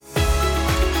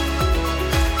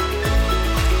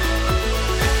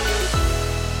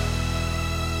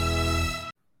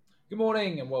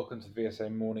morning and welcome to the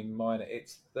VSA Morning Miner.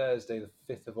 It's Thursday, the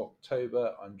 5th of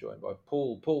October. I'm joined by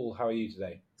Paul. Paul, how are you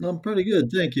today? I'm pretty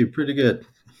good. Thank you. Pretty good.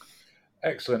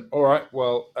 Excellent. All right,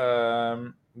 well,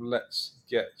 let's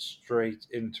get straight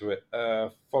into it.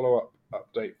 Follow-up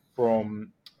update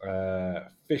from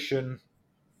Fission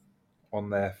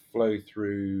on their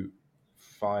flow-through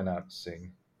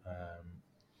financing.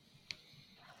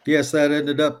 Yes, that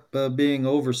ended up being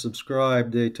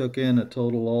oversubscribed. They took in a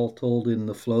total, all told, in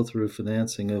the flow-through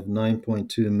financing of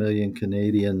 9.2 million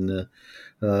Canadian,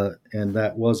 and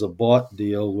that was a bought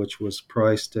deal, which was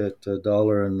priced at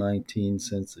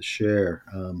 $1.19 a share.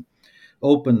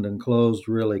 Opened and closed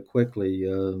really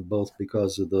quickly, both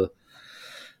because of the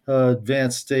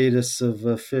advanced status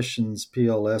of Fission's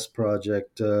PLS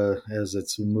project as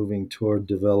it's moving toward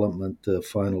development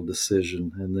final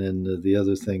decision. And then the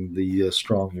other thing, the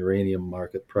strong uranium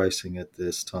market pricing at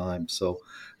this time. So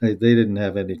they didn't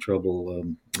have any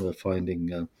trouble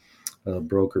finding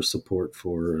broker support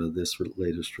for this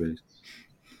latest raise.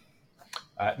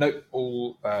 No,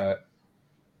 all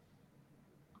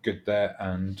good there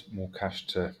and more cash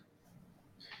to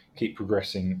keep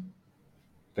progressing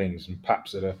things and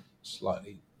perhaps at a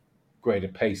slightly greater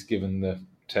pace given the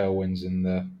tailwinds in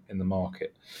the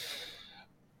market.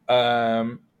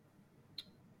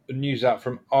 News out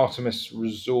from Artemis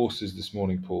Resources this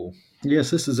morning, Paul. Yes,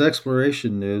 this is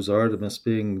exploration news. Artemis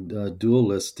being dual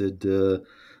listed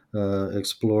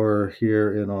explorer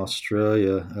here in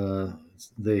Australia.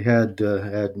 They had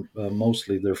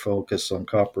mostly their focus on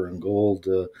copper and gold,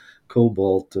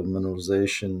 cobalt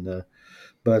mineralization.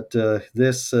 But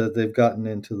this they've gotten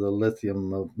into the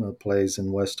lithium plays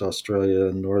in West Australia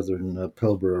and northern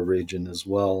Pilbara region as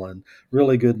well. And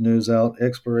really good news out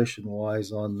exploration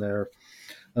wise on their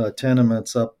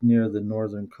tenements up near the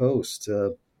northern coast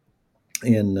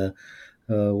in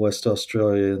West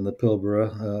Australia and the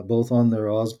Pilbara, both on their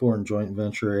Osborne joint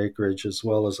venture acreage as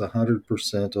well as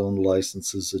 100% owned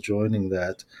licenses adjoining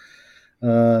that.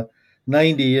 Uh,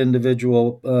 90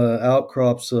 individual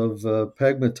outcrops of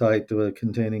pegmatite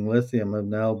containing lithium have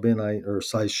now been, or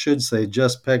I should say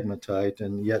just pegmatite,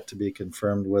 and yet to be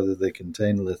confirmed whether they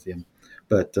contain lithium,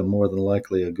 but more than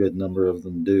likely a good number of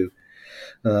them do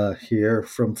here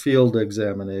from field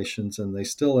examinations, and they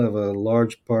still have a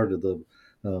large part of the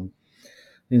um,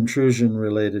 intrusion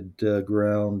related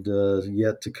ground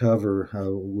yet to cover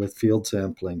with field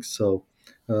sampling. So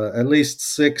at least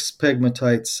 6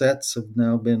 pegmatite sets have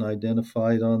now been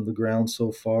identified on the ground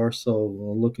so far. So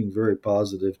looking very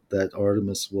positive that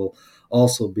Artemis will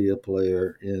also be a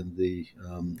player in the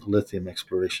lithium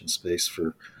exploration space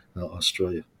for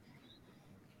Australia.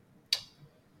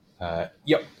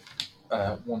 Yep.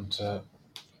 One to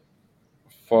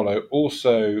follow.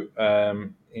 Also,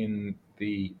 in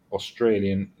the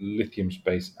Australian lithium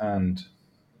space and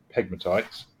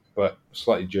pegmatites, but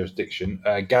slightly jurisdiction,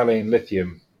 Galilean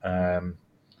lithium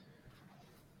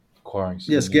acquiring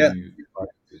some Yes, Ga- new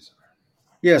licenses.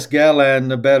 Yes,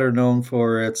 Galan, better known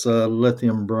for its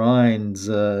lithium brines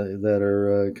that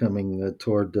are coming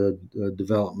toward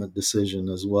development decision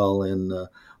as well in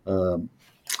uh,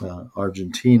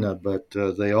 Argentina, but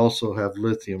they also have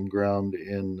lithium ground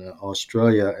in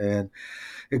Australia and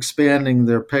expanding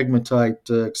their pegmatite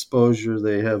exposure.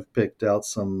 They have picked out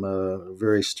some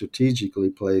very strategically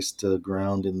placed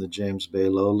ground in the James Bay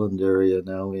lowland area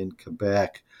now in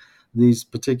Quebec. These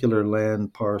particular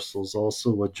land parcels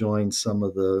also would join some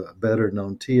of the better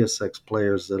known TSX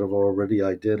players that have already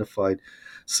identified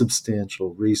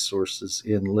substantial resources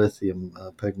in lithium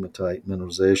pegmatite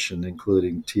mineralization,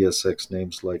 including TSX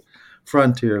names like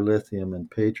Frontier Lithium and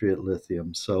Patriot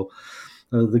Lithium. So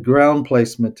the ground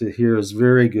placement here is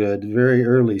very good, very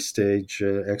early stage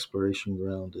exploration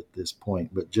ground at this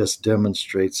point, but just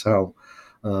demonstrates how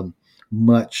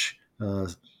much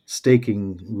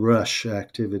staking rush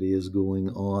activity is going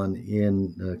on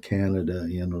in Canada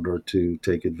in order to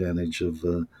take advantage of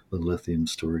the lithium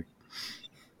story.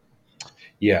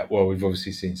 Yeah, well, we've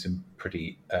obviously seen some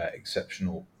pretty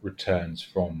exceptional returns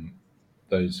from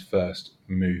those first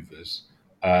movers,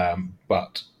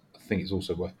 but I think it's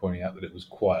also worth pointing out that it was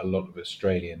quite a lot of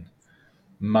Australian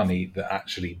money that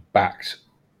actually backed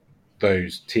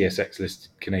those TSX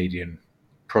listed Canadian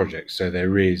projects. So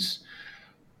there is,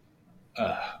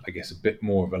 I guess, a bit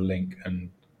more of a link,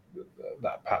 and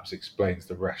that perhaps explains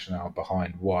the rationale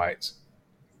behind why it's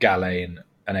Galilean,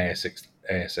 an ASX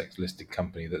listed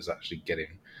company that's actually getting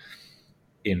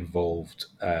involved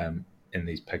in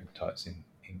these pegmatites in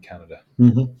Canada.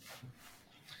 Mm-hmm.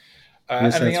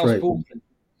 Yes, Anything that's else, right. Paul?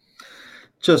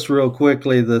 Just real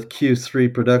quickly, the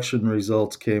Q3 production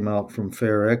results came out from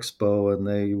Fair Expo, and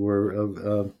they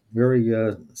were very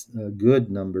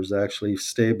good numbers, actually,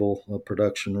 stable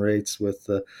production rates with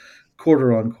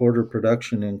quarter on quarter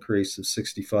production increase of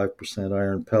 65%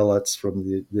 iron pellets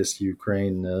from this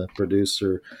Ukraine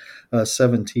producer,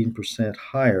 17%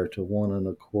 higher to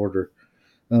 1.25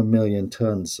 million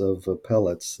tons of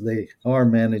pellets. They are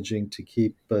managing to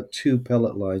keep two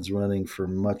pellet lines running for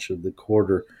much of the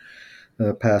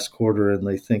past quarter, and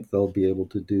they think they'll be able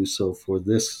to do so for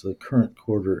this current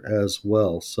quarter as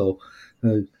well. So,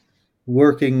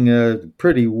 working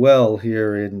pretty well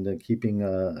here in keeping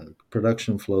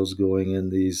production flows going in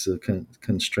these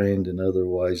constrained and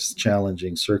otherwise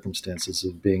challenging circumstances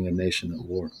of being a nation at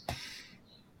war.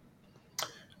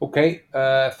 Okay,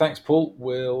 thanks, Paul.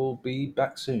 We'll be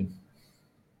back soon.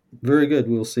 Very good.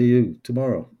 We'll see you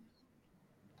tomorrow.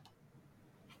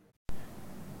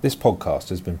 This podcast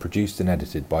has been produced and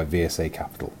edited by VSA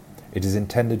Capital. It is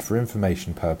intended for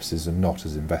information purposes and not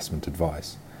as investment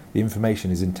advice. The information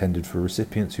is intended for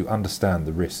recipients who understand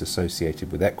the risks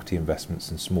associated with equity investments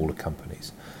in smaller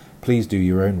companies. Please do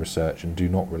your own research and do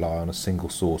not rely on a single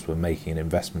source when making an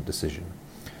investment decision.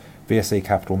 VSA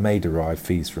Capital may derive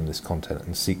fees from this content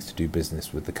and seeks to do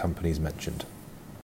business with the companies mentioned.